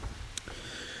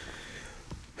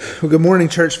Well, good morning,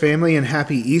 church family, and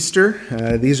happy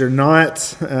Easter. These are not,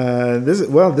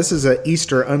 this is an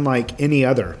Easter unlike any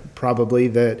other, probably,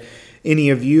 that any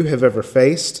of you have ever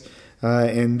faced.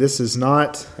 And this is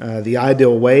not the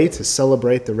ideal way to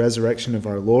celebrate the resurrection of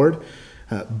our Lord.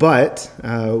 But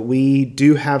we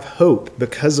do have hope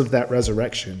because of that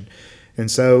resurrection. And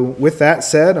so with that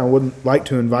said, I would like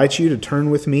to invite you to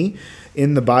turn with me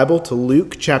in the Bible to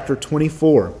Luke chapter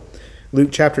 24. Luke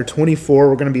chapter 24,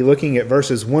 we're going to be looking at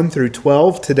verses 1 through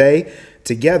 12 today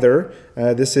together.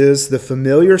 This is the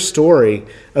familiar story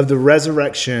of the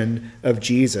resurrection of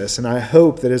Jesus. And I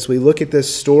hope that as we look at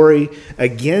this story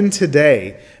again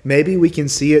today, maybe we can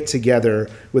see it together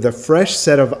with a fresh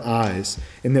set of eyes,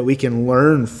 and that we can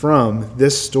learn from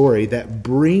this story that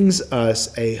brings us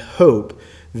a hope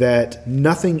that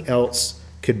nothing else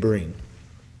could bring.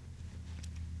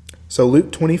 So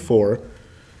Luke 24,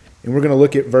 and we're going to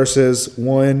look at verses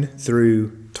 1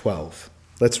 through 12.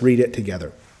 Let's read it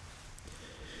together.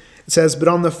 It says, "But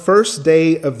on the first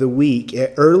day of the week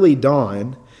at early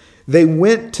dawn, they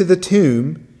went to the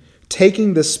tomb,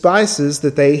 taking the spices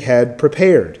that they had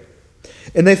prepared.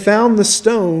 And they found the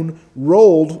stone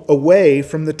rolled away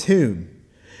from the tomb.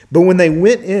 But when they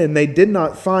went in, they did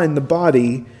not find the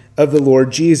body of the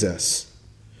Lord Jesus.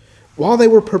 While they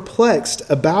were perplexed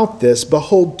about this,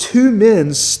 behold, two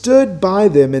men stood by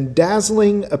them in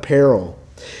dazzling apparel.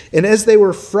 And as they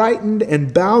were frightened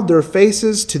and bowed their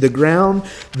faces to the ground,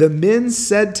 the men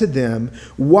said to them,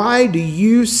 'Why do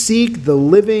you seek the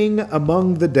living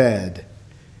among the dead?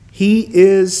 He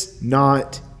is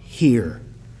not here,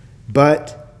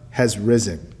 but has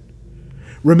risen.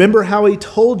 Remember how he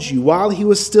told you while he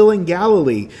was still in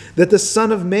Galilee that the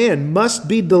Son of Man must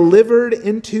be delivered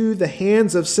into the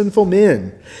hands of sinful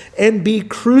men and be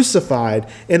crucified,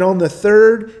 and on the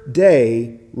third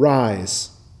day rise.'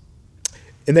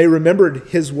 And they remembered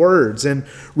his words, and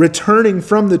returning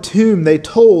from the tomb, they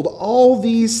told all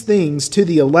these things to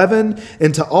the 11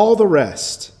 and to all the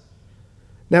rest.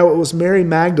 Now it was Mary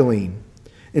Magdalene,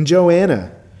 and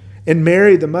Joanna, and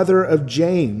Mary the mother of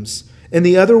James, and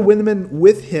the other women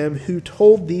with him who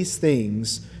told these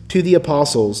things to the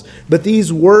apostles. But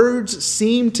these words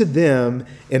seemed to them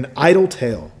an idle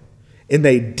tale, and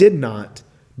they did not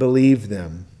believe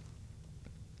them.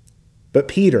 But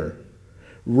Peter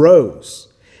rose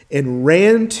and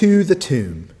ran to the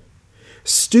tomb.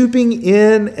 Stooping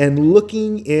in and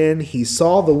looking in, he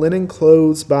saw the linen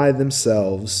clothes by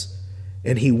themselves,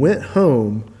 and he went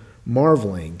home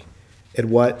marveling at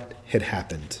what had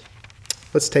happened."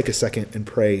 Let's take a second and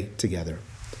pray together.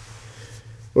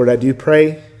 Lord, I do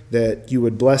pray that you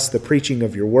would bless the preaching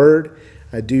of your word.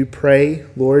 I do pray,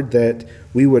 Lord, that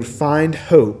we would find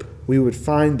hope. We would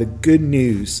find the good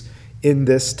news in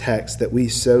this text that we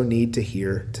so need to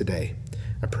hear today.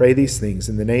 I pray these things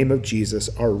in the name of Jesus,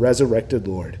 our resurrected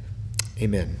Lord.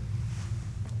 Amen.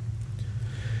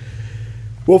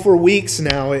 Well, for weeks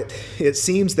now, it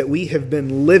seems that we have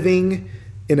been living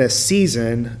in a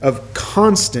season of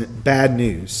constant bad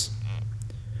news.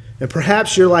 And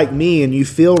perhaps you're like me and you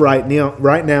feel right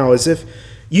now as if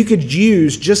you could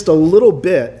use just a little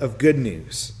bit of good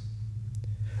news.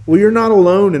 Well, you're not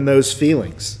alone in those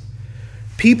feelings.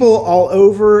 People all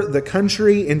over the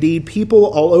country, indeed people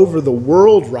all over the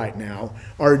world right now,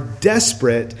 are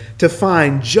desperate to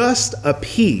find just a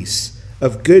piece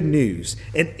of good news,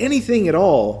 and anything at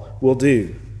all will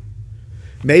do.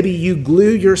 Maybe you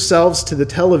glue yourselves to the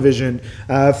television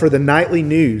for the nightly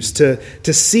news to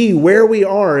see where we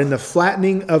are in the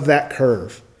flattening of that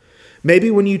curve. Maybe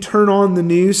when you turn on the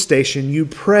news station, you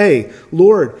pray,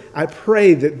 "Lord, I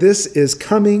pray that this is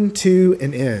coming to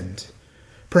an end."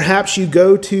 Perhaps you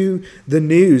go to the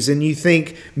news and you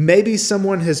think maybe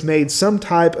someone has made some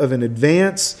type of an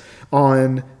advance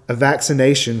on a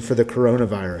vaccination for the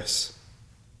coronavirus.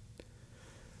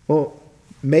 Well,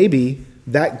 maybe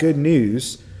that good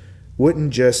news wouldn't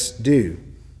just do.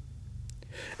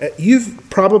 You've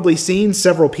probably seen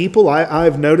several people,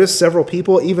 I've noticed several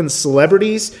people, even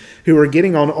celebrities, who are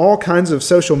getting on all kinds of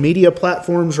social media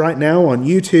platforms right now, on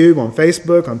YouTube, on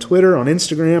Facebook, on Twitter, on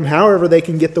Instagram, however they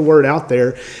can get the word out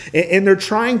there. And they're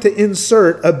trying to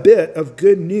insert a bit of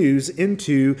good news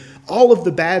into all of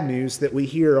the bad news that we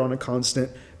hear on a constant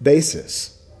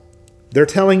basis. They're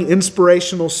telling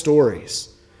inspirational stories.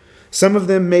 Some of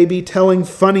them may be telling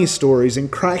funny stories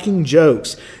and cracking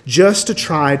jokes just to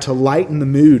try to lighten the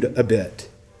mood a bit.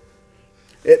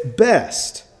 At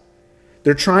best,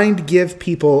 they're trying to give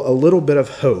people a little bit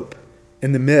of hope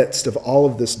in the midst of all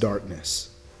of this darkness.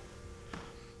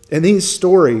 And these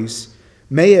stories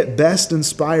may at best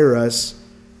inspire us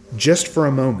just for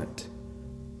a moment.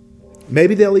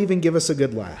 Maybe they'll even give us a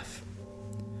good laugh.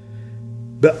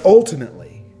 But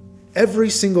ultimately, every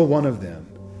single one of them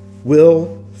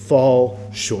will fall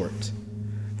short.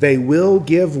 They will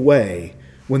give way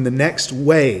when the next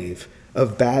wave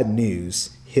of bad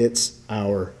news hits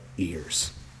our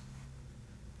ears.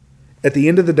 At the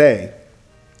end of the day,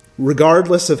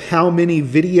 regardless of how many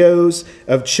videos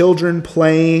of children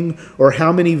playing or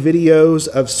how many videos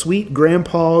of sweet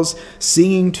grandpas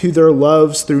singing to their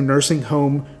loves through nursing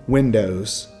home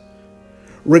windows,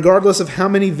 regardless of how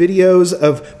many videos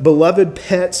of beloved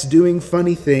pets doing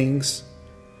funny things,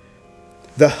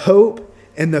 the hope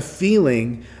and the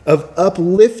feeling of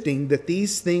uplifting that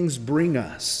these things bring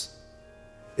us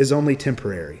is only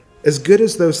temporary. As good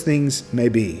as those things may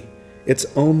be, it's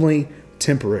only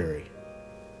temporary.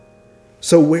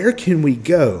 So where can we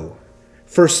go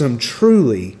for some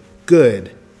truly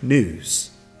good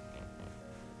news?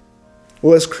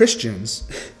 Well, as Christians,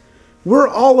 we're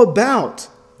all about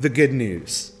the good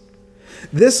news.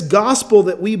 This gospel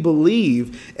that we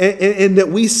believe and that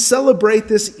we celebrate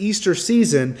this Easter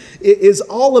season is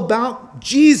all about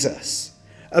Jesus,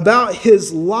 about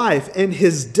his life and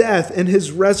his death and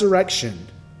his resurrection.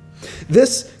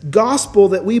 This gospel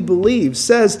that we believe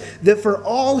says that for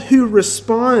all who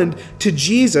respond to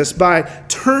Jesus by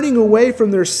turning away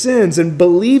from their sins and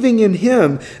believing in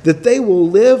him, that they will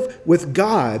live with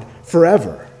God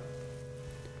forever.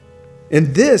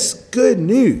 And this good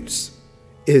news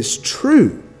is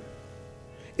true.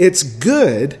 It's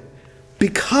good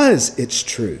because it's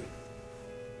true.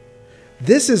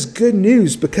 This is good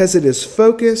news because it is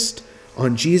focused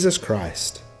on Jesus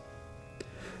Christ.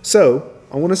 So,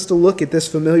 I want us to look at this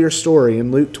familiar story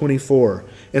in Luke 24,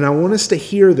 and I want us to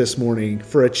hear this morning,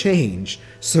 for a change,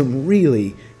 some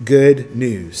really good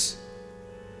news.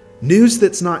 News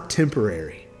that's not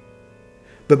temporary,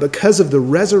 but because of the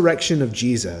resurrection of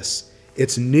Jesus,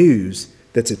 it's news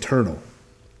that's eternal.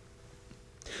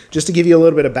 Just to give you a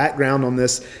little bit of background on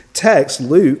this text,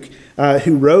 Luke,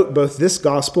 who wrote both this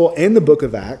gospel and the book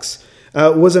of Acts,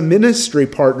 was a ministry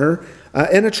partner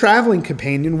and a traveling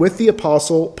companion with the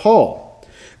apostle Paul.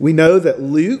 We know that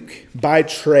Luke, by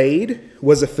trade,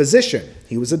 was a physician.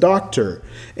 He was a doctor.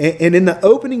 And in the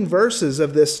opening verses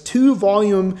of this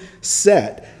 2-volume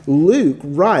set, Luke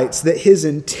writes that his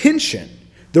intention,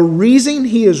 the reason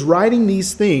he is writing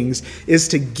these things, is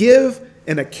to give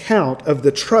an account of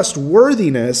the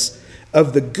trustworthiness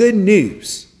of the good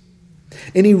news.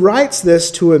 And he writes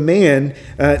this to a man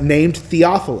named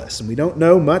Theophilus. And we don't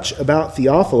know much about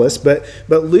Theophilus, but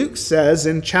Luke says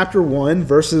in chapter 1,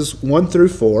 verses 1 through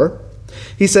 4,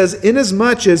 he says,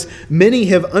 "Inasmuch as many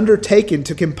have undertaken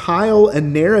to compile a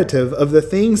narrative of the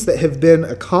things that have been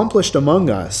accomplished among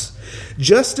us,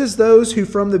 just as those who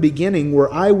from the beginning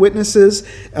were eyewitnesses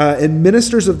and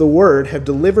ministers of the word have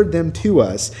delivered them to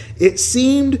us, it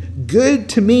seemed good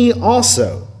to me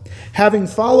also, having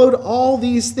followed all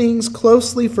these things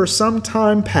closely for some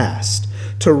time past,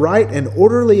 to write an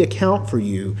orderly account for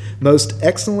you, most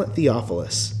excellent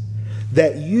Theophilus,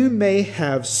 that you may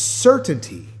have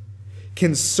certainty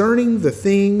concerning the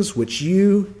things which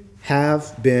you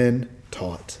have been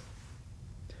taught."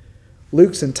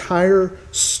 Luke's entire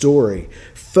story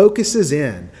focuses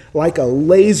in like a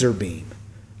laser beam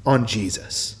on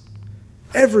Jesus.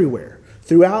 Everywhere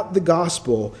throughout the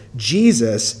gospel,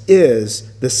 Jesus is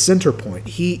the center point.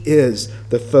 He is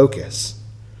the focus.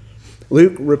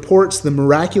 Luke reports the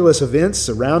miraculous events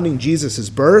surrounding Jesus'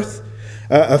 birth,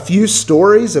 a few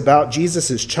stories about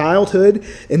Jesus' childhood,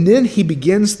 and then he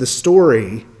begins the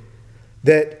story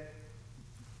that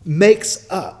makes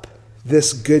up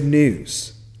this good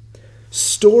news.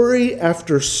 Story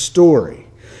after story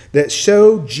that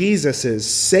show Jesus'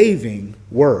 saving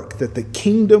work, that the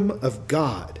kingdom of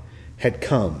God had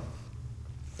come.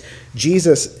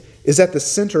 Jesus is at the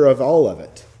center of all of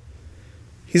it.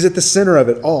 He's at the center of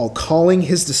it all, calling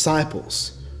his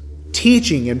disciples,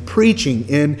 teaching and preaching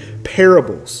in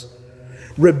parables,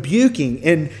 rebuking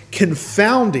and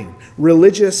confounding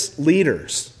religious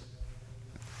leaders,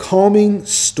 calming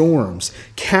storms,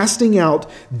 casting out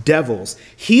devils,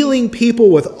 healing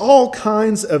people with all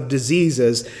kinds of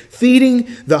diseases, feeding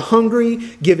the hungry,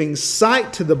 giving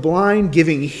sight to the blind,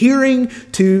 giving hearing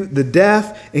to the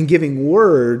deaf, and giving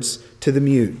words to the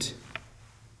mute.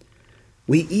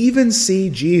 We even see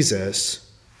Jesus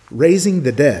raising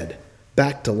the dead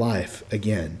back to life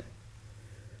again.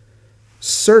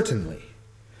 Certainly,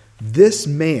 this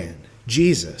man,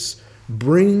 Jesus,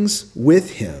 brings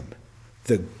with him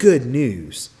the good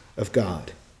news of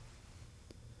God.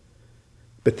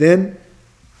 But then,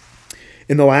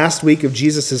 in the last week of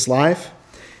Jesus' life,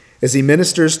 as he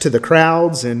ministers to the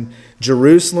crowds in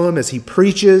Jerusalem, as he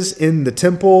preaches in the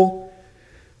temple,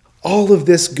 all of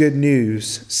this good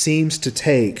news seems to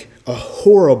take a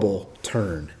horrible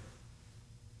turn.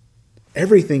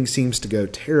 Everything seems to go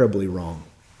terribly wrong.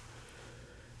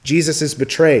 Jesus is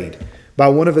betrayed by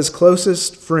one of his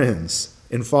closest friends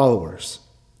and followers.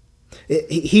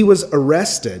 He was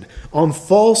arrested on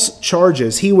false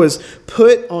charges. He was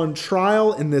put on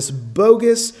trial in this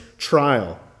bogus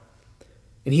trial.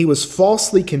 And he was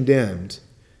falsely condemned.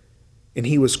 And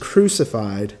he was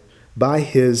crucified by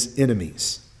his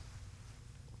enemies.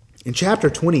 And chapter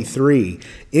 23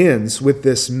 ends with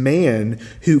this man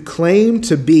who claimed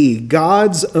to be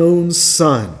God's own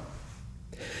son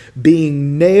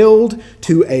being nailed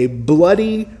to a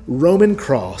bloody Roman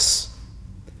cross,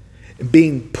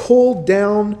 being pulled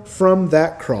down from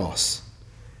that cross,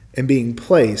 and being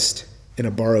placed in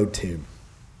a borrowed tomb.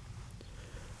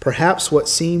 Perhaps what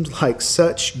seemed like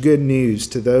such good news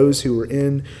to those who were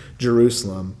in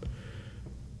Jerusalem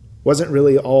wasn't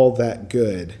really all that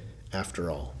good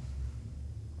after all.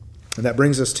 And that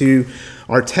brings us to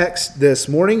our text this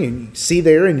morning. And you see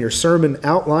there in your sermon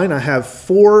outline, I have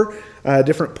four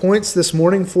different points this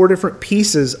morning, four different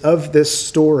pieces of this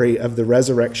story of the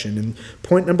resurrection. And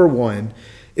point number one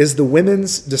is the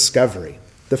women's discovery.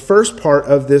 The first part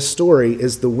of this story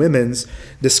is the women's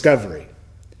discovery.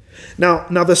 Now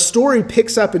the story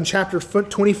picks up in chapter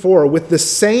 24 with the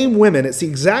same women. It's the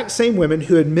exact same women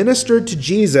who had ministered to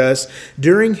Jesus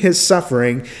during his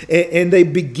suffering. And they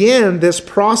began this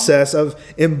process of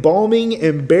embalming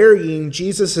and burying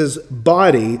Jesus'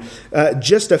 body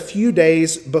just a few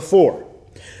days before.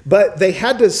 But they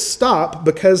had to stop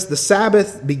because the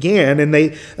Sabbath began, and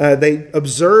they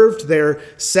observed their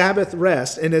Sabbath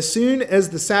rest. And as soon as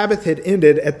the Sabbath had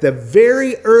ended, at the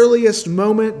very earliest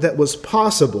moment that was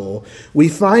possible, we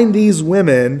find these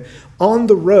women on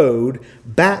the road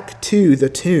back to the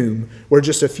tomb where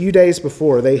just a few days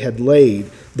before they had laid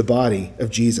the body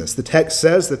of Jesus. The text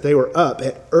says that they were up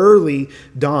at early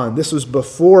dawn. This was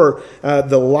before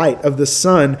the light of the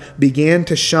sun began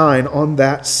to shine on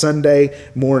that Sunday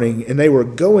morning, and they were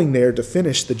going there to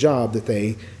finish the job that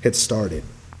they had started.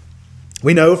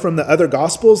 We know from the other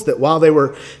Gospels that while they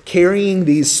were carrying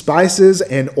these spices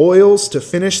and oils to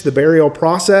finish the burial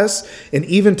process and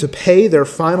even to pay their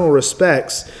final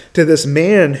respects to this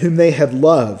man whom they had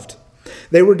loved,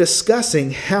 they were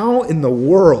discussing how in the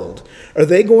world are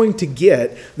they going to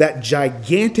get that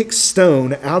gigantic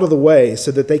stone out of the way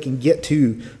so that they can get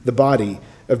to the body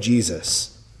of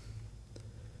Jesus.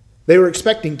 They were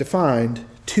expecting to find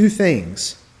two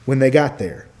things when they got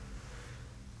there: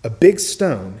 a big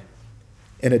stone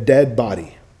and a dead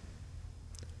body.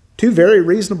 Two very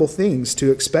reasonable things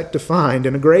to expect to find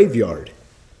in a graveyard.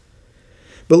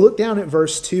 But look down at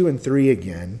verse 2 and 3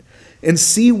 again and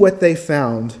see what they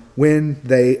found when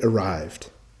they arrived.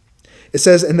 It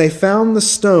says, "And they found the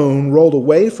stone rolled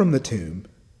away from the tomb,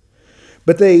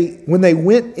 but when they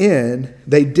went in,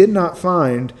 they did not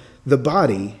find the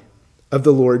body of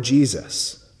the Lord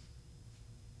Jesus."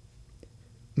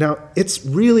 Now, it's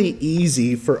really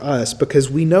easy for us,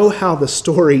 because we know how the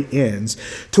story ends,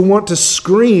 to want to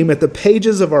scream at the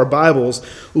pages of our Bibles,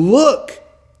 "Look,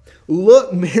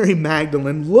 look, Mary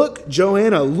Magdalene, look,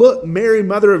 Joanna, look, Mary,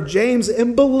 mother of James,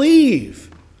 and believe."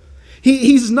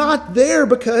 He's not there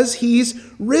because he's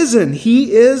risen.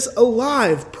 He is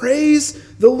alive. Praise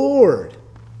the Lord.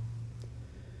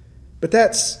 But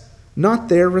that's not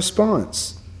their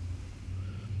response.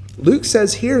 Luke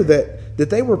says here that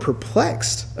they were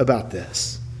perplexed about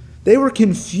this. They were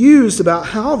confused about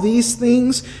how these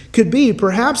things could be.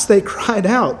 Perhaps they cried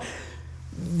out,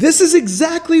 "This is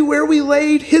exactly where we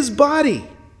laid his body.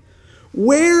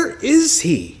 Where is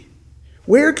he?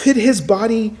 Where could his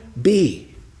body be?"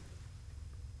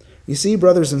 You see,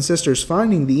 brothers and sisters,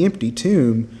 finding the empty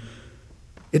tomb,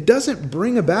 it doesn't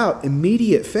bring about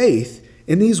immediate faith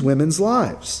in these women's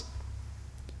lives.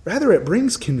 Rather, it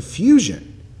brings confusion.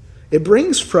 It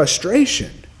brings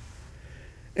frustration.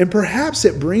 And perhaps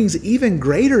it brings even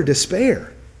greater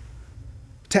despair.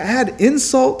 To add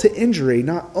insult to injury,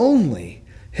 not only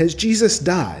has Jesus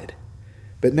died,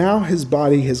 but now his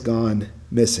body has gone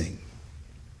missing.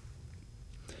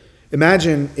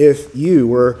 Imagine if you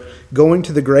were going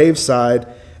to the graveside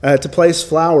to place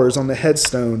flowers on the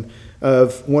headstone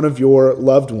of one of your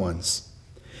loved ones.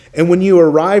 And when you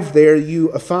arrive there, you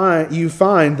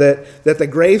find that the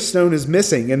gravestone is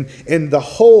missing, and the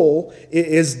hole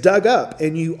is dug up,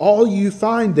 and all you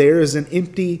find there is an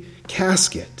empty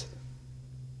casket.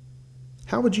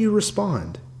 How would you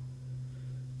respond?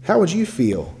 How would you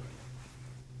feel?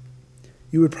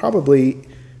 You would probably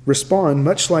respond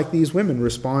much like these women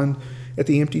respond at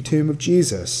the empty tomb of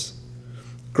Jesus.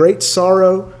 Great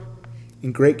sorrow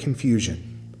and great confusion.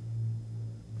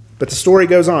 But the story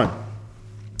goes on.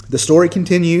 The story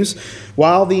continues.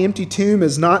 While the empty tomb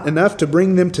is not enough to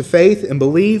bring them to faith and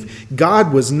believe,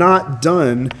 God was not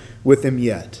done with them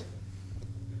yet.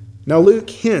 Now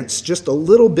Luke hints just a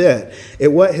little bit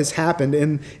at what has happened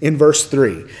in verse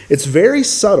 3. It's very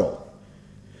subtle.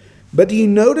 But do you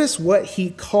notice what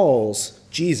he calls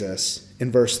Jesus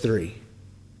in verse 3?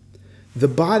 The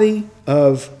body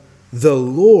of the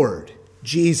Lord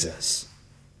Jesus.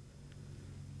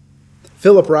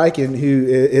 Philip Ryken, who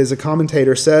is a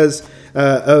commentator, says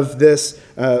of this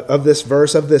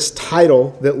verse, of this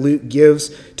title that Luke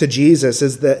gives to Jesus,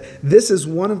 is that this is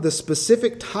one of the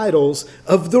specific titles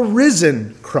of the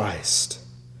risen Christ.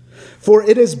 For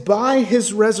it is by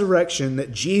his resurrection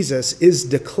that Jesus is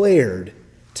declared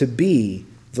to be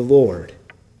the Lord.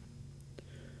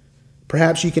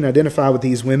 Perhaps you can identify with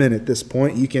these women at this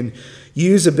point. You can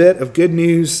use a bit of good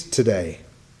news today.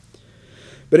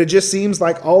 But it just seems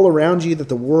like all around you that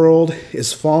the world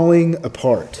is falling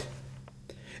apart.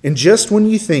 And just when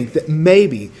you think that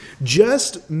maybe,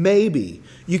 just maybe,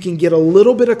 you can get a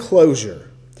little bit of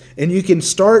closure and you can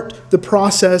start the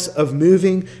process of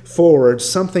moving forward,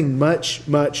 something much,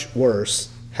 much worse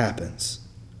happens.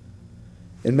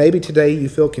 And maybe today you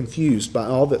feel confused by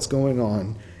all that's going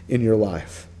on in your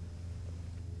life.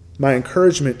 My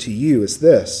encouragement to you is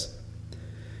this,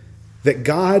 that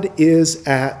God is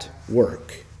at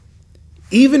work.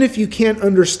 Even if you can't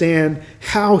understand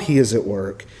how he is at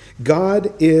work,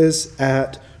 God is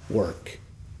at work.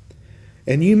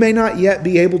 And you may not yet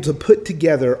be able to put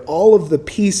together all of the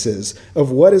pieces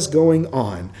of what is going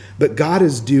on, but God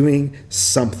is doing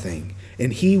something,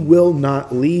 and he will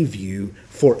not leave you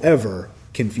forever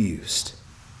confused.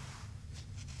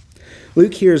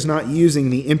 Luke here is not using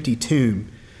the empty tomb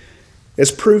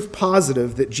as proof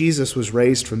positive that Jesus was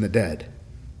raised from the dead.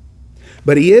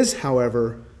 But he is,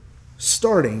 however,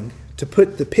 starting to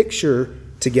put the picture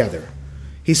together.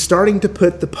 He's starting to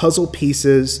put the puzzle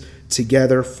pieces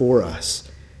together for us.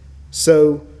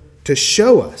 So, to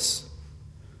show us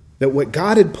that what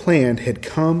God had planned had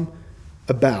come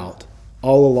about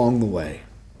all along the way.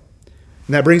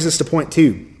 And that brings us to point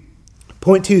 2.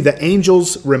 Point 2, the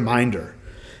angel's reminder.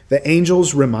 The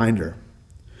angel's reminder.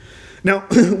 Now,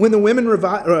 when the women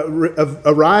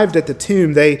arrived at the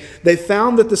tomb, they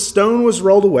found that the stone was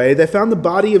rolled away. They found the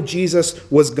body of Jesus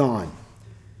was gone.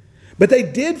 But they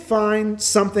did find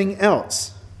something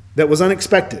else that was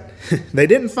unexpected. They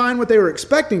didn't find what they were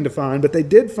expecting to find, but they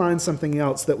did find something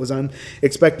else that was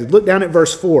unexpected. Look down at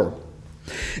verse 4.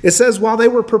 It says, while they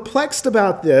were perplexed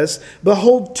about this,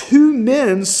 behold, 2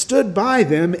 men stood by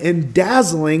them in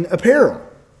dazzling apparel.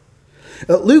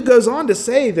 Luke goes on to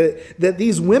say that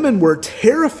these women were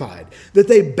terrified, that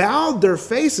they bowed their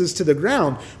faces to the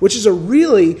ground, which is a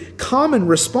really common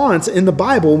response in the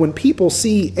Bible when people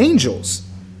see angels.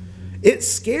 It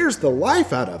scares the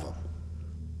life out of them.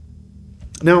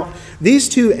 Now, these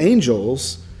 2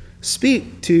 angels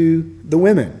speak to the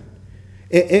women,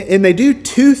 and they do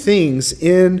 2 things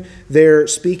in their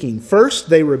speaking. First,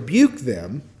 they rebuke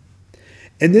them,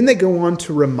 and then they go on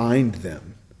to remind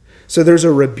them. So there's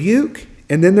a rebuke,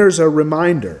 and then there's a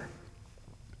reminder.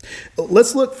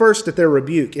 Let's look first at their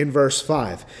rebuke in verse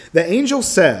 5. The angel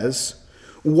says,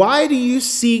 "Why do you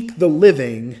seek the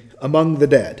living among the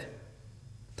dead?"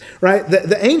 Right?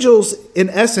 The angels, in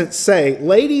essence, say,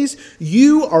 ladies,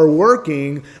 you are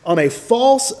working on a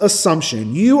false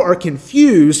assumption. You are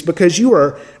confused because you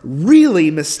are really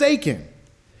mistaken.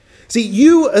 See,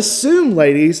 you assume,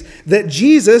 ladies, that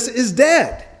Jesus is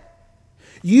dead.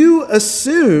 You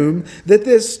assume that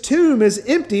this tomb is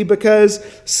empty because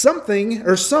something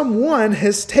or someone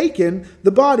has taken the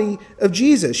body of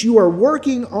Jesus. You are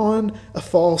working on a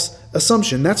false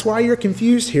assumption. That's why you're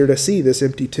confused here to see this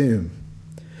empty tomb.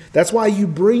 That's why you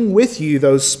bring with you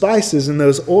those spices and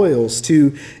those oils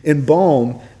to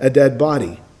embalm a dead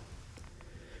body.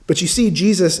 But you see,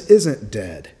 Jesus isn't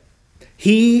dead.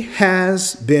 He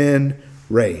has been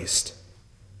raised.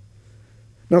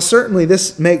 Now, certainly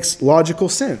this makes logical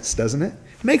sense, doesn't it?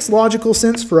 It makes logical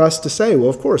sense for us to say, well,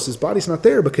 of course, his body's not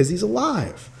there because he's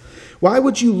alive. Why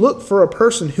would you look for a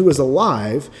person who is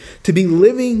alive to be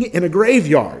living in a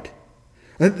graveyard?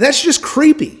 That's just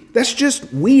creepy. That's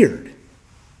just weird.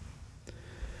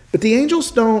 But the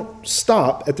angels don't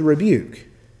stop at the rebuke.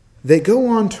 They go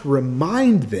on to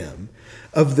remind them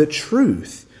of the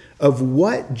truth of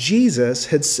what Jesus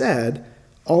had said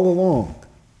all along.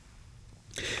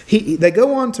 They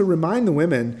go on to remind the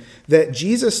women that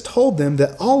Jesus told them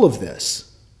that all of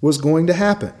this was going to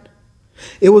happen.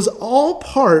 It was all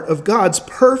part of God's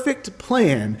perfect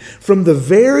plan from the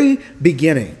very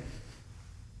beginning.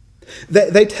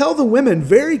 They tell the women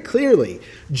very clearly,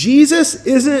 Jesus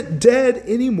isn't dead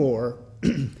anymore.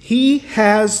 He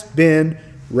has been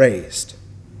raised.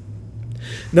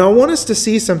 Now, I want us to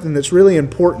see something that's really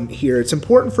important here. It's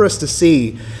important for us to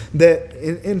see that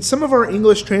in some of our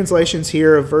English translations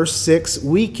here of verse 6,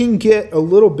 we can get a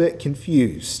little bit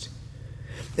confused.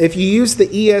 If you use the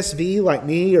ESV like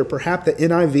me, or perhaps the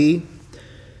NIV,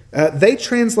 they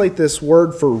translate this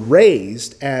word for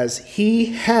raised as he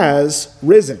has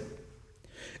risen.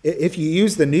 If you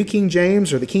use the New King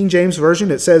James or the King James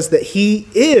Version, it says that he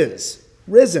is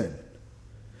risen.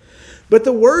 But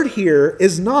the word here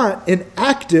is not an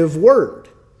active word.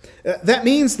 That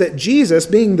means that Jesus,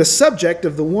 being the subject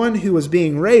of the one who was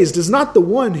being raised, is not the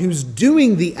one who's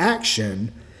doing the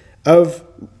action of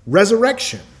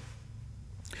resurrection.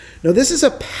 Now, this is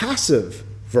a passive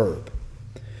verb,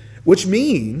 which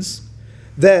means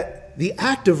that the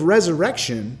act of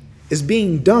resurrection is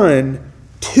being done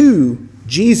to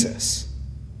Jesus.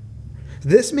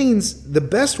 This means the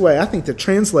best way, I think, to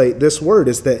translate this word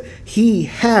is that he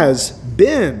has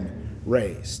been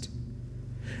raised.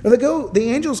 Now, the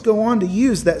angels go on to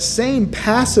use that same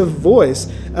passive voice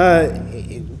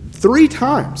 3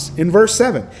 times in verse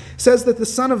 7. It says that the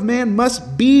Son of Man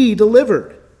must be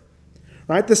delivered.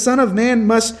 Right? The Son of Man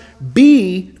must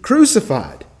be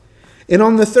crucified. And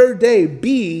on the 3rd day,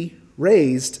 be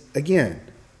raised again.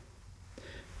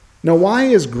 Now, why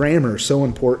is grammar so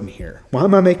important here? Why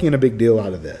am I making a big deal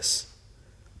out of this?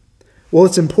 Well,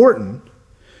 it's important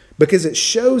because it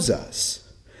shows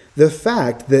us the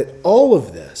fact that all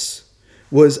of this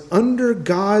was under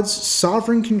God's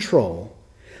sovereign control.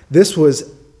 This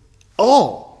was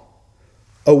all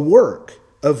a work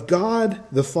of God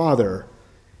the Father.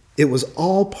 It was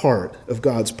all part of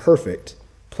God's perfect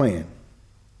plan.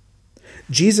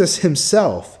 Jesus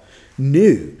himself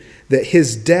knew that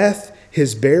his death,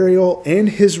 his burial, and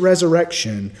his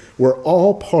resurrection were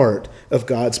all part of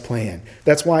God's plan.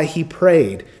 That's why he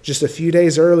prayed just a few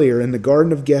days earlier in the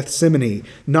Garden of Gethsemane,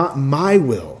 "Not my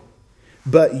will,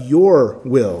 but your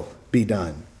will be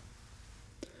done."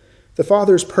 The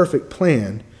Father's perfect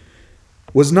plan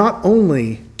was not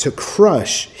only to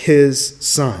crush his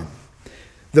Son.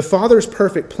 The Father's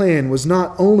perfect plan was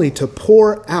not only to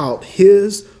pour out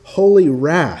his holy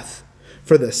wrath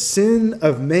for the sin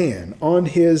of man on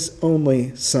his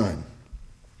only Son,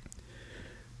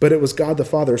 but it was God the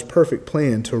Father's perfect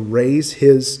plan to raise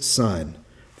his Son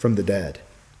from the dead.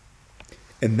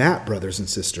 And that, brothers and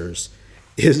sisters,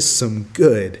 is some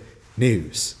good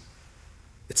news.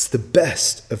 It's the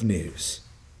best of news.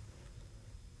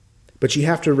 But you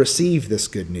have to receive this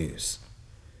good news.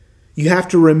 You have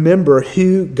to remember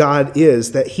who God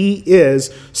is, that he is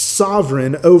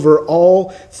sovereign over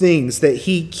all things, that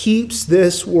he keeps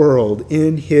this world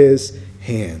in his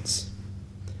hands.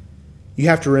 You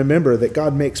have to remember that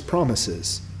God makes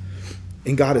promises,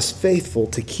 and God is faithful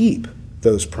to keep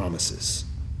those promises.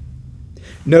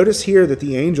 Notice here that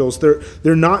the angels,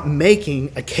 they're not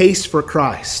making a case for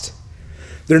Christ.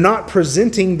 They're not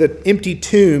presenting the empty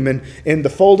tomb and the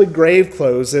folded grave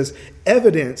clothes as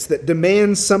evidence that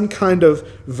demands some kind of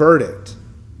verdict.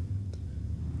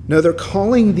 No, they're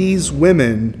calling these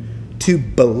women to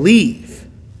believe,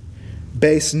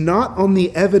 based not on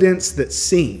the evidence that's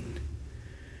seen,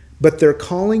 but they're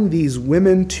calling these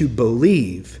women to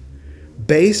believe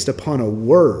based upon a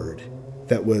word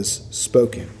that was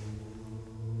spoken.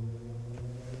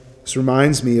 This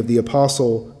reminds me of the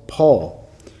Apostle Paul.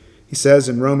 He says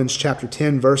in Romans chapter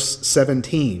 10, verse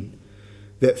 17,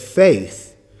 that faith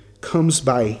comes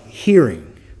by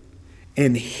hearing,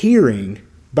 and hearing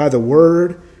by the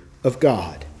word of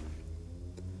God.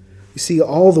 You see,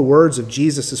 all the words of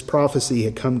Jesus' prophecy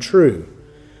had come true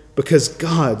because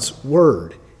God's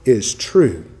word is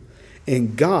true,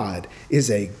 and God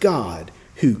is a God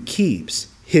who keeps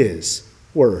his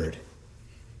word.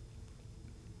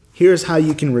 Here's how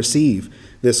you can receive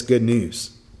this good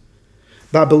news.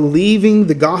 By believing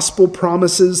the gospel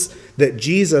promises that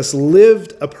Jesus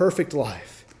lived a perfect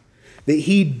life, that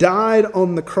he died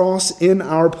on the cross in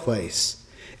our place,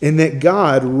 and that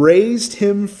God raised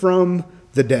him from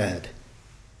the dead.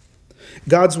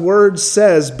 God's word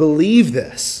says, believe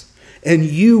this, and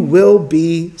you will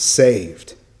be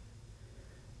saved.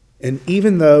 And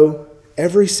even though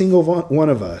every single one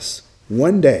of us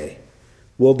one day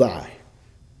will die,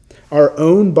 our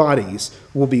own bodies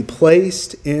will be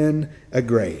placed in a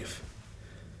grave.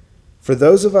 For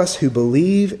those of us who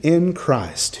believe in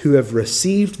Christ, who have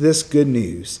received this good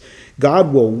news,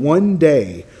 God will one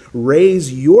day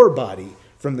raise your body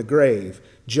from the grave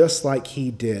just like he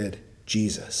did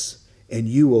Jesus, and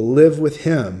you will live with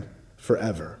him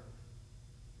forever.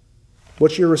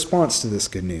 What's your response to this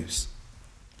good news?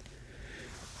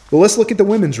 Well, let's look at the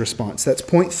women's response. That's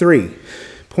point 3.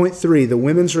 Point 3, the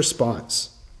women's response.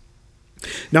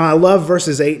 Now, I love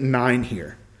verses 8 and 9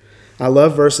 here. I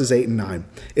love verses 8 and 9.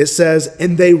 It says,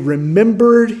 and they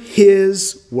remembered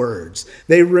his words.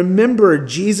 They remembered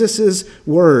Jesus'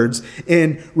 words,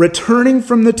 and returning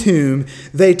from the tomb,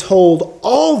 they told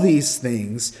all these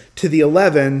things to the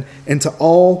 11 and to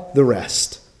all the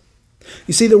rest.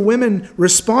 You see, the women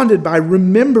responded by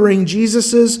remembering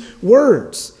Jesus'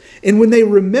 words. And when they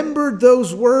remembered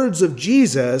those words of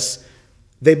Jesus,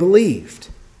 they believed.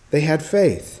 They had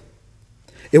faith.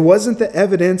 It wasn't the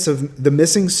evidence of the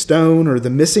missing stone or the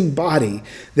missing body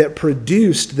that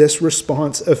produced this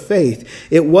response of faith.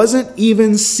 It wasn't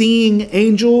even seeing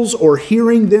angels or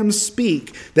hearing them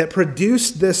speak that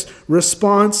produced this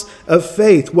response of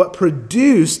faith. What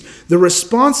produced the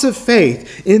response of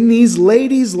faith in these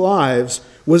ladies' lives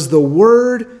was the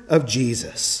word of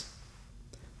Jesus.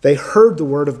 They heard the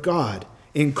word of God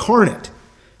incarnate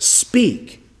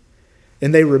speak,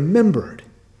 and they remembered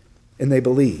and they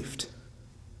believed.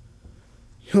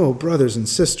 Oh, brothers and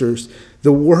sisters,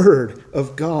 the word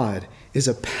of God is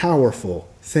a powerful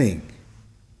thing.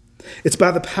 It's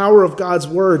by the power of God's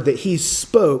word that he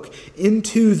spoke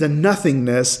into the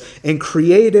nothingness and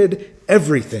created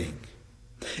everything.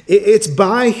 It's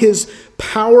by his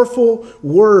powerful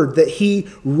word that he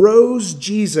rose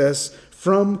Jesus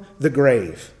from the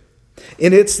grave.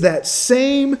 And it's that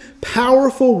same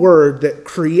powerful word that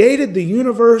created the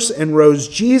universe and rose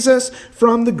Jesus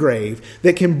from the grave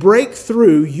that can break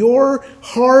through your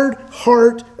hard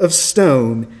heart of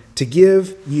stone to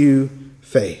give you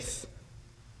faith.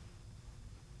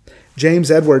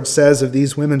 James Edwards says of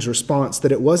these women's response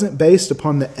that it wasn't based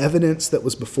upon the evidence that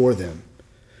was before them.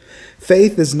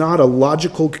 Faith is not a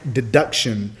logical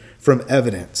deduction from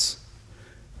evidence,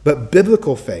 but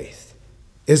biblical faith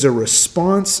is a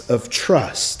response of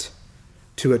trust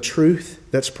to a truth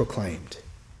that's proclaimed.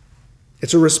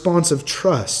 It's a response of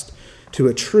trust to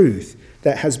a truth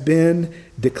that has been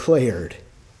declared.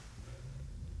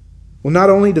 Well, not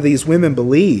only do these women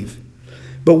believe,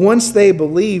 but once they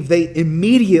believe, they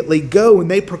immediately go and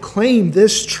they proclaim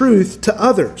this truth to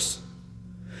others.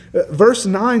 Verse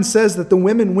 9 says that the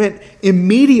women went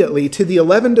immediately to the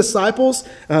 11 disciples,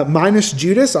 minus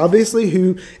Judas, obviously,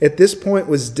 who at this point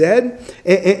was dead,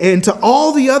 and to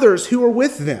all the others who were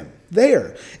with them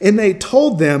there. And they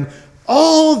told them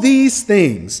all these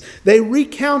things. They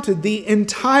recounted the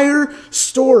entire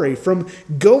story from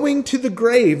going to the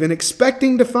grave and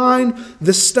expecting to find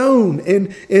the stone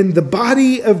and the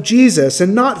body of Jesus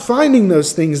and not finding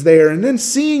those things there, and then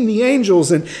seeing the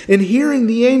angels and hearing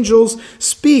the angels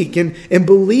speak and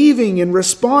believing in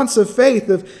response of faith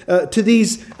to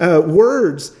these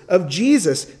words of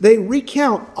Jesus. They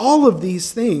recount all of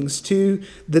these things to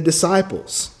the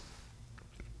disciples.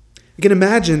 You can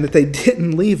imagine that they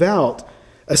didn't leave out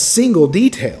a single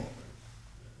detail.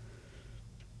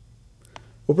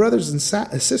 Well, brothers and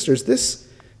sisters, this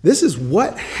is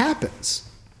what happens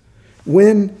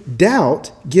when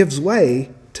doubt gives way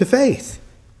to faith.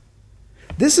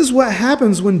 This is what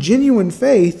happens when genuine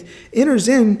faith enters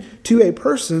into a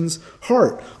person's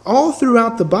heart. All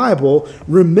throughout the Bible,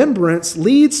 remembrance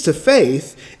leads to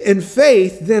faith, and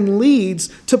faith then leads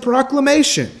to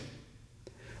proclamation.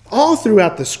 All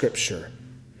throughout the Scripture,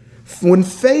 when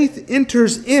faith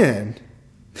enters in,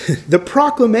 the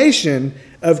proclamation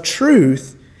of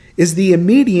truth is the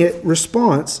immediate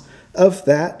response of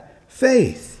that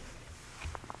faith.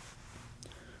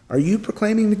 Are you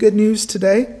proclaiming the good news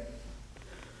today?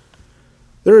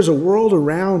 There is a world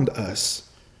around us,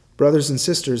 brothers and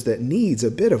sisters, that needs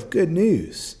a bit of good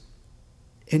news.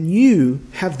 And you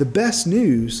have the best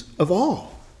news of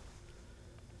all.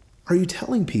 Are you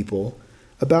telling people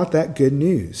about that good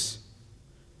news?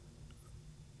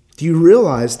 Do you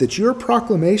realize that your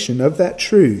proclamation of that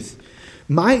truth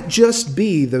might just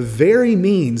be the very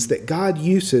means that God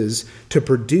uses to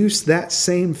produce that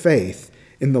same faith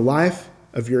in the life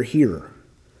of your hearer?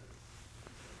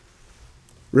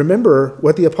 Remember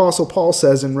what the Apostle Paul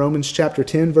says in Romans chapter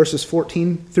 10, verses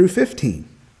 14 through 15.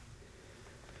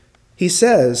 He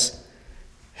says,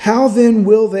 "How then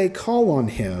will they call on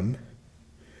him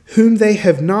whom they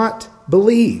have not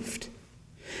believed?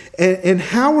 And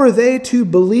how are they to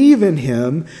believe in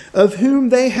him of whom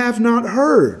they have not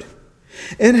heard?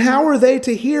 And how are they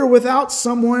to hear without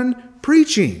someone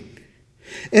preaching?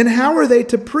 And how are they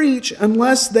to preach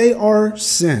unless they are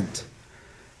sent?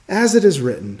 As it is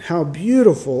written, how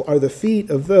beautiful are the feet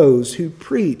of those who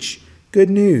preach good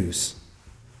news."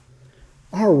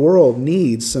 Our world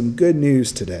needs some good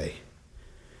news today.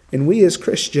 And we as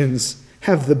Christians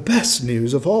have the best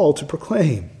news of all to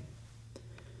proclaim.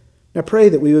 Now pray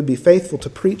that we would be faithful to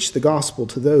preach the gospel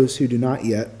to those who do not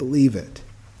yet believe it.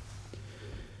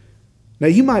 Now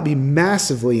you might be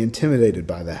massively intimidated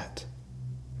by that.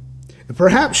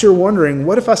 Perhaps you're wondering,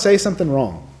 what if I say something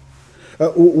wrong?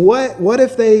 What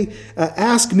if they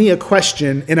ask me a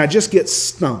question and I just get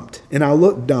stumped and I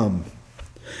look dumb?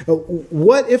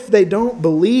 What if they don't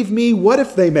believe me? What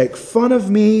if they make fun of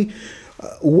me?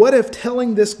 What if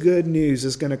telling this good news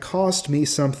is going to cost me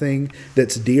something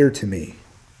that's dear to me?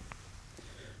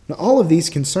 Now, all of these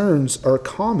concerns are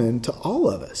common to all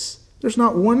of us. There's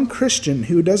not one Christian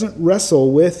who doesn't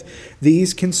wrestle with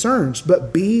these concerns,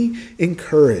 but be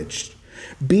encouraged.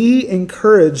 Be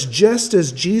encouraged just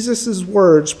as Jesus'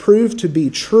 words proved to be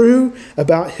true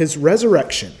about his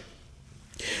resurrection.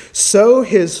 So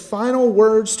his final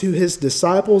words to his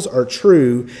disciples are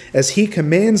true as he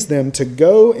commands them to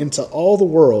go into all the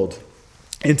world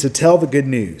and to tell the good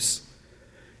news.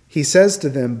 He says to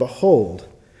them, "Behold,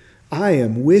 I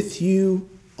am with you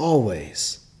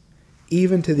always,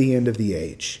 even to the end of the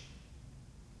age."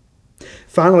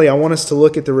 Finally, I want us to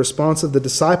look at the response of the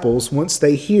disciples once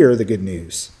they hear the good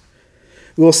news.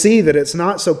 We'll see that it's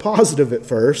not so positive at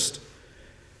first,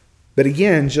 but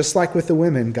again, just like with the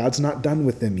women, God's not done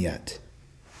with them yet.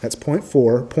 That's point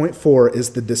 4. Point 4 is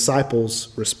the disciples'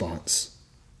 response.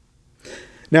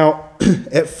 Now,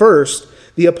 at first,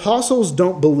 the apostles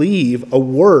don't believe a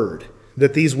word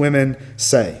that these women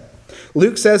say.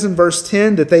 Luke says in verse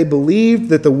 10 that they believed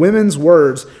that the women's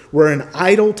words were an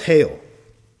idle tale.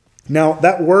 Now,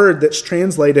 that word that's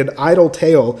translated idle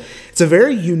tale, it's a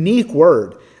very unique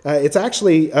word. It's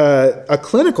actually a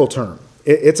clinical term.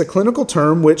 It's a clinical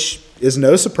term, which is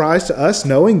no surprise to us,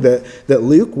 knowing that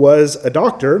Luke was a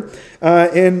doctor.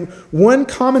 And one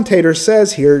commentator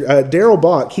says here, Darrell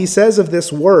Bock, he says of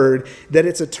this word that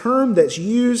it's a term that's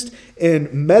used in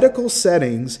medical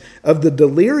settings of the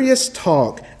delirious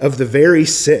talk of the very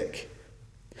sick.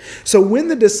 So when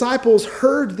the disciples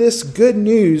heard this good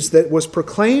news that was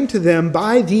proclaimed to them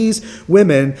by these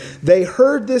women, they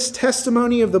heard this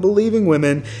testimony of the believing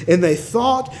women, and they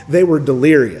thought they were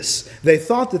delirious. They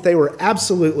thought that they were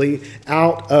absolutely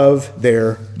out of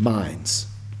their minds.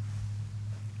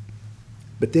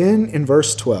 But then in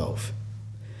verse 12,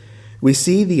 we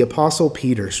see the Apostle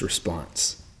Peter's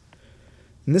response.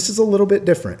 And this is a little bit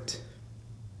different.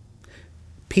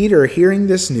 Peter, hearing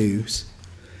this news,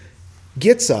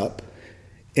 gets up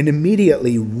and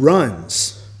immediately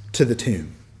runs to the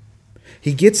tomb.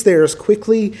 He gets there as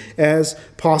quickly as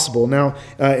possible. Now,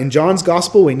 in John's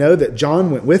gospel, we know that John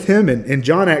went with him, and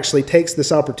John actually takes this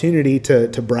opportunity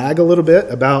to brag a little bit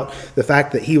about the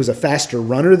fact that he was a faster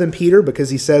runner than Peter, because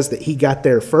he says that he got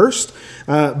there first.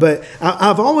 But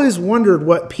I've always wondered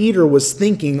what Peter was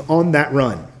thinking on that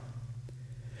run.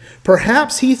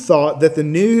 Perhaps he thought that the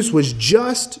news was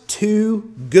just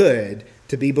too good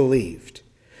to be believed.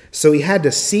 So he had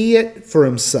to see it for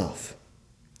himself.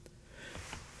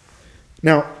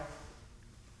 Now,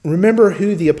 remember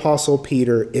who the Apostle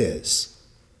Peter is.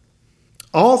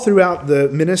 All throughout the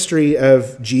ministry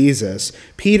of Jesus,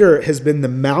 Peter has been the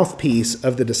mouthpiece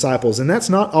of the disciples, and that's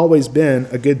not always been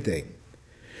a good thing.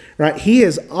 Right? He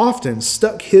has often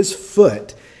stuck his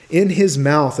foot in his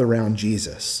mouth around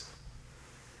Jesus.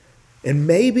 And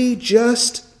maybe,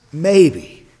 just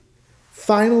maybe,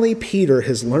 finally, Peter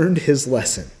has learned his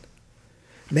lesson.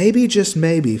 Maybe, just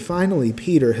maybe, finally,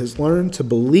 Peter has learned to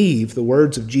believe the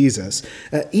words of Jesus,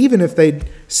 even if they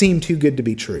seem too good to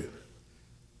be true.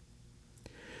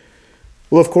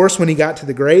 Well, of course, when he got to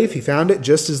the grave, he found it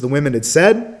just as the women had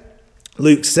said.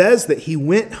 Luke says that he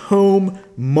went home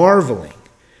marveling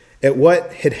at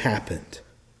what had happened.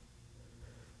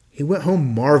 He went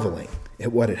home marveling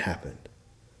at what had happened.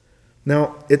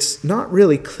 Now, it's not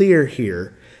really clear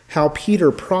here how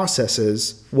Peter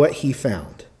processes what he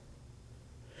found.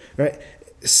 Right?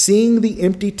 Seeing the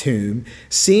empty tomb,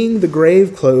 seeing the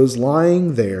grave clothes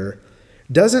lying there,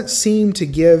 doesn't seem to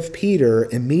give Peter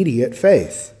immediate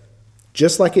faith,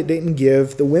 just like it didn't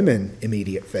give the women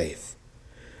immediate faith.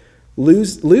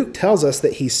 Luke tells us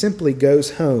that he simply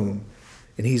goes home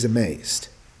and he's amazed.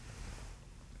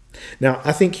 Now,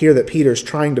 I think here that Peter's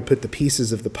trying to put the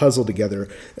pieces of the puzzle together.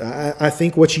 I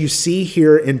think what you see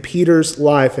here in Peter's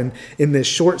life and in this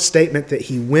short statement that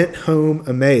he went home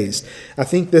amazed, I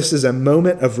think this is a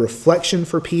moment of reflection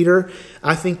for Peter.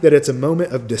 I think that it's a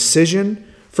moment of decision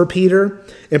for Peter.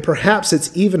 And perhaps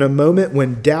it's even a moment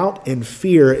when doubt and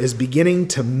fear is beginning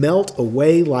to melt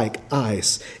away like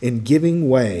ice and giving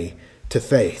way to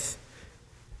faith.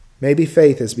 Maybe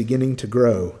faith is beginning to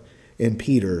grow in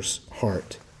Peter's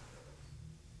heart.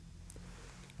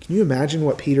 Can you imagine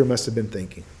what Peter must have been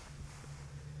thinking?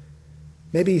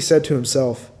 Maybe he said to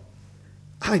himself,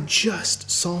 I just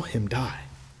saw him die.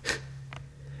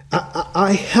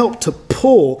 I helped to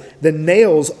pull the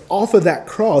nails off of that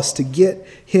cross to get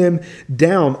him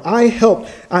down.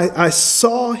 I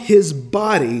saw his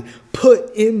body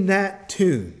put in that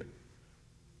tomb.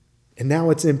 And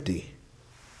now it's empty.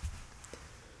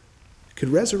 Could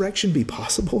resurrection be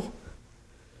possible?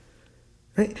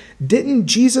 Right? Didn't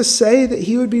Jesus say that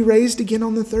he would be raised again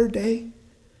on the third day?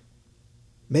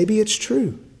 Maybe it's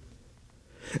true.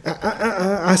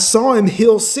 I saw him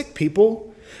heal sick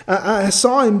people. I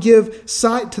saw him give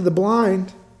sight to the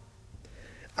blind.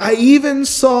 I even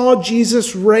saw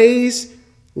Jesus raise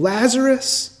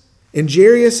Lazarus and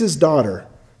Jairus' daughter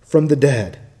from the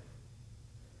dead.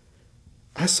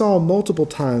 I saw multiple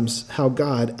times how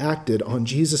God acted on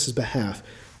Jesus' behalf,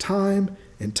 time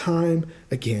and time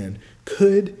again.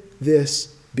 Could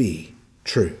this be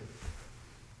true?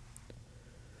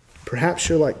 Perhaps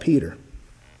you're like Peter.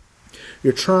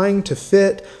 You're trying to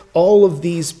fit all of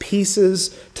these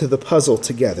pieces to the puzzle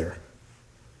together,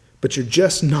 but you're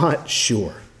just not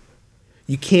sure.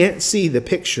 You can't see the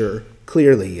picture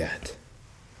clearly yet.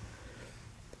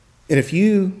 And if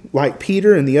you, like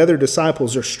Peter and the other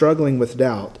disciples, are struggling with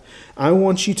doubt, I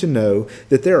want you to know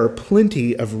that there are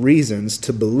plenty of reasons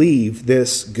to believe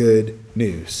this good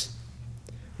news.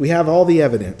 We have all the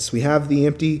evidence. We have the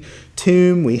empty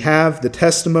tomb. We have the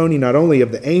testimony not only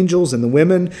of the angels and the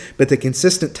women, but the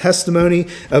consistent testimony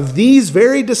of these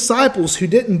very disciples who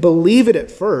didn't believe it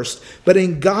at first, but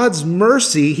in God's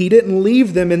mercy, he didn't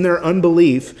leave them in their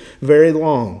unbelief very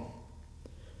long.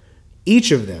 Each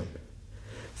of them,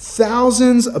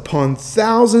 thousands upon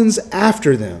thousands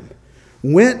after them,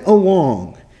 went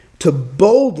along to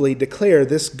boldly declare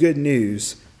this good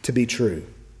news to be true.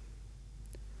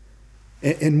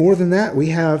 And more than that, we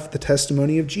have the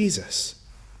testimony of Jesus.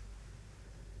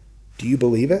 Do you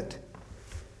believe it?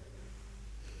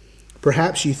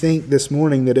 Perhaps you think this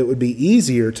morning that it would be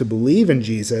easier to believe in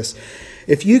Jesus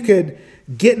if you could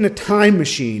get in a time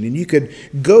machine and you could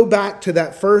go back to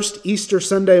that first Easter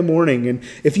Sunday morning, and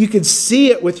if you could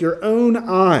see it with your own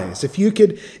eyes, if you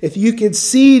could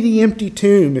see the empty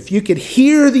tomb, if you could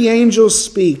hear the angels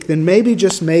speak, then maybe,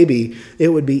 just maybe, it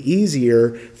would be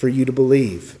easier for you to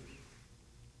believe.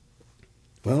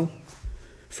 Well,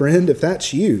 friend, if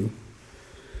that's you,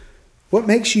 what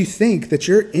makes you think that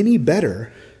you're any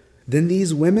better than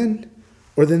these women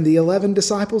or than the 11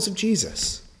 disciples of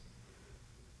Jesus?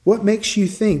 What makes you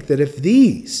think that if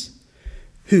these,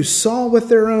 who saw with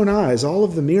their own eyes all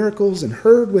of the miracles and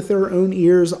heard with their own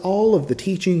ears all of the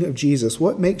teaching of Jesus,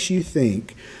 what makes you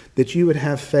think that you would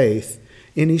have faith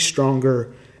any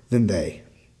stronger than they?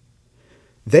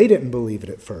 They didn't believe it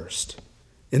at first,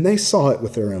 and they saw it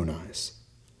with their own eyes.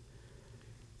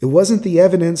 It wasn't the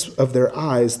evidence of their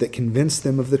eyes that convinced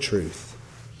them of the truth.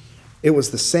 It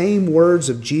was the same words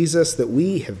of Jesus that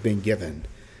we have been given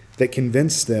that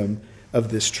convinced them of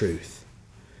this truth.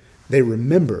 They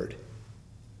remembered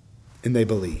and they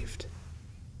believed.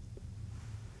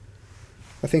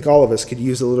 I think all of us could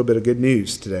use a little bit of good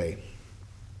news today.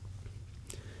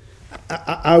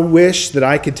 I wish that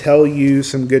I could tell you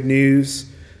some good news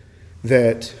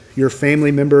that your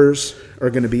family members are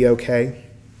going to be okay.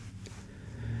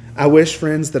 I wish,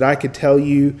 friends, that I could tell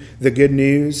you the good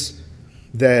news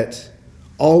that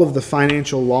all of the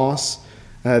financial loss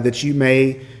that you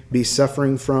may be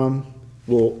suffering from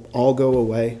will all go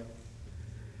away.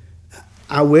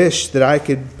 I wish that I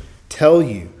could tell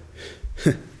you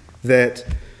that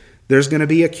there's going to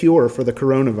be a cure for the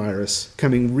coronavirus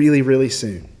coming really, really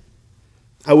soon.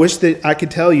 I wish that I could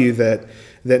tell you that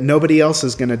nobody else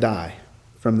is going to die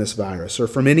from this virus or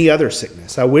from any other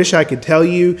sickness. I wish I could tell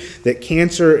you that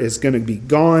cancer is going to be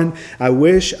gone. I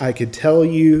wish I could tell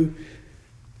you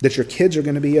that your kids are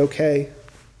going to be okay.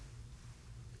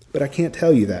 But I can't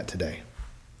tell you that today.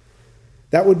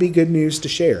 That would be good news to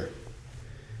share.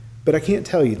 But I can't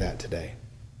tell you that today.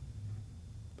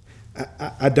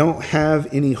 I don't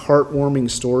have any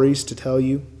heartwarming stories to tell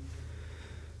you.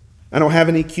 I don't have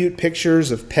any cute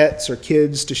pictures of pets or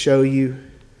kids to show you.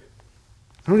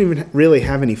 I don't even really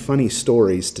have any funny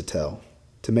stories to tell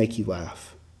to make you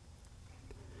laugh.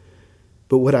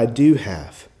 But what I do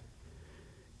have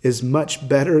is much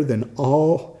better than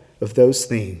all of those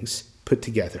things put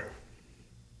together.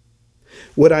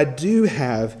 What I do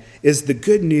have is the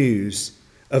good news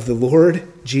of the Lord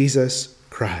Jesus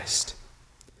Christ.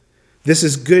 This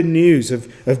is good news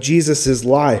of Jesus'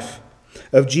 life,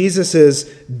 of Jesus'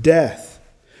 death.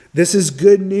 This is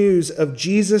good news of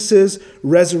Jesus'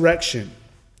 resurrection.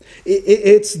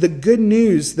 It's the good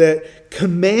news that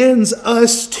commands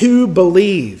us to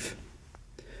believe.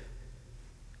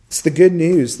 It's the good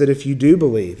news that if you do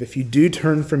believe, if you do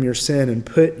turn from your sin and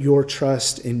put your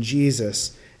trust in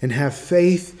Jesus and have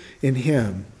faith in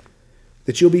him,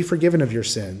 that you'll be forgiven of your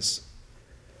sins,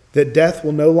 that death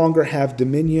will no longer have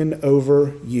dominion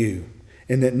over you,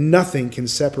 and that nothing can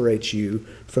separate you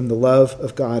from the love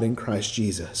of God in Christ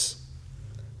Jesus.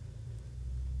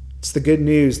 It's the good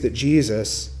news that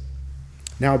Jesus,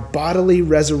 now bodily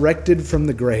resurrected from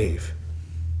the grave,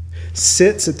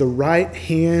 sits at the right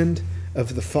hand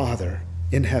of the Father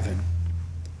in heaven.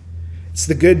 It's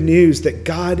the good news that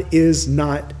God is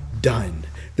not done,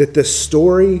 that the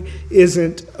story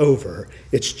isn't over,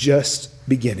 it's just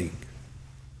beginning.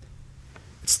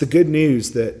 It's the good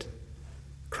news that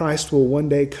Christ will one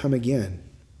day come again.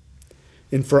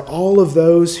 And for all of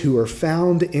those who are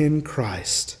found in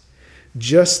Christ,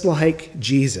 just like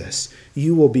Jesus,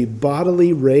 you will be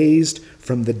bodily raised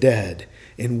from the dead,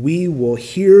 and we will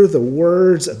hear the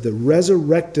words of the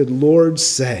resurrected Lord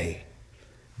say,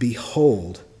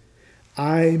 "Behold,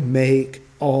 I make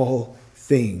all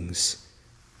things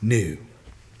new."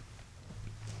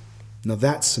 Now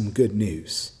that's some good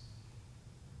news.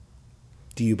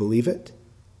 Do you believe it?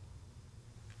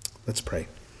 Let's pray.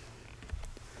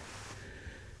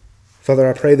 Father,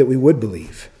 I pray that we would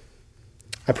believe.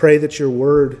 I pray that your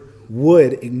word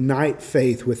would ignite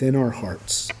faith within our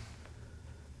hearts.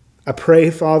 I pray,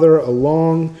 Father,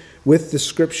 along with the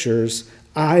scriptures,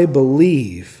 I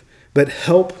believe, but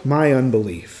help my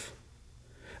unbelief.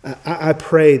 I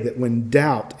pray that when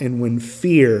doubt and when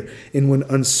fear and when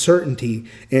uncertainty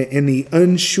and the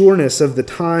unsureness of the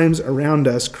times around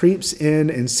us creeps in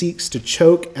and seeks to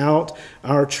choke out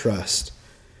our trust,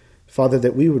 Father,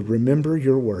 that we would remember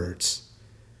your words,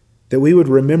 that we would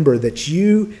remember that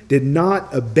you did not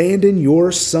abandon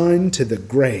your Son to the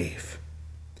grave,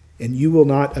 and you will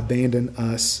not abandon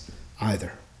us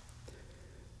either.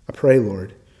 I pray,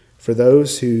 Lord, for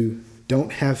those who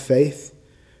don't have faith,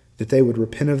 that they would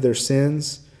repent of their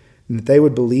sins and that they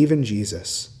would believe in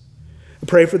Jesus. I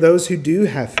pray for those who do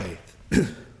have faith.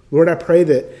 Lord, I pray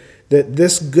that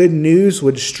this good news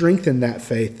would strengthen that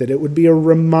faith, that it would be a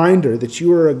reminder that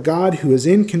you are a God who is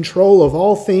in control of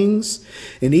all things.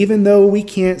 And even though we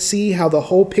can't see how the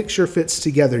whole picture fits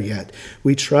together yet,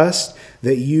 we trust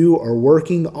that you are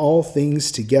working all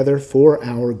things together for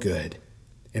our good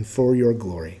and for your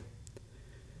glory.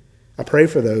 I pray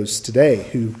for those today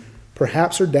who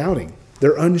perhaps are doubting.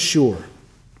 They're unsure.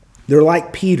 They're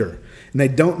like Peter, and they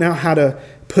don't know how to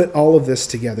put all of this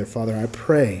together. Father, I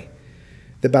pray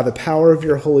that by the power of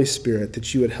your Holy Spirit,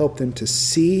 that you would help them to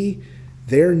see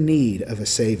their need of a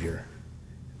Savior,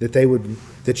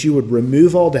 that you would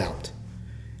remove all doubt,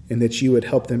 and that you would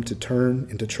help them to turn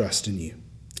and to trust in you.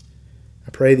 I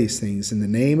pray these things in the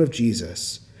name of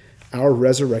Jesus, our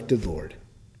resurrected Lord.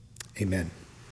 Amen.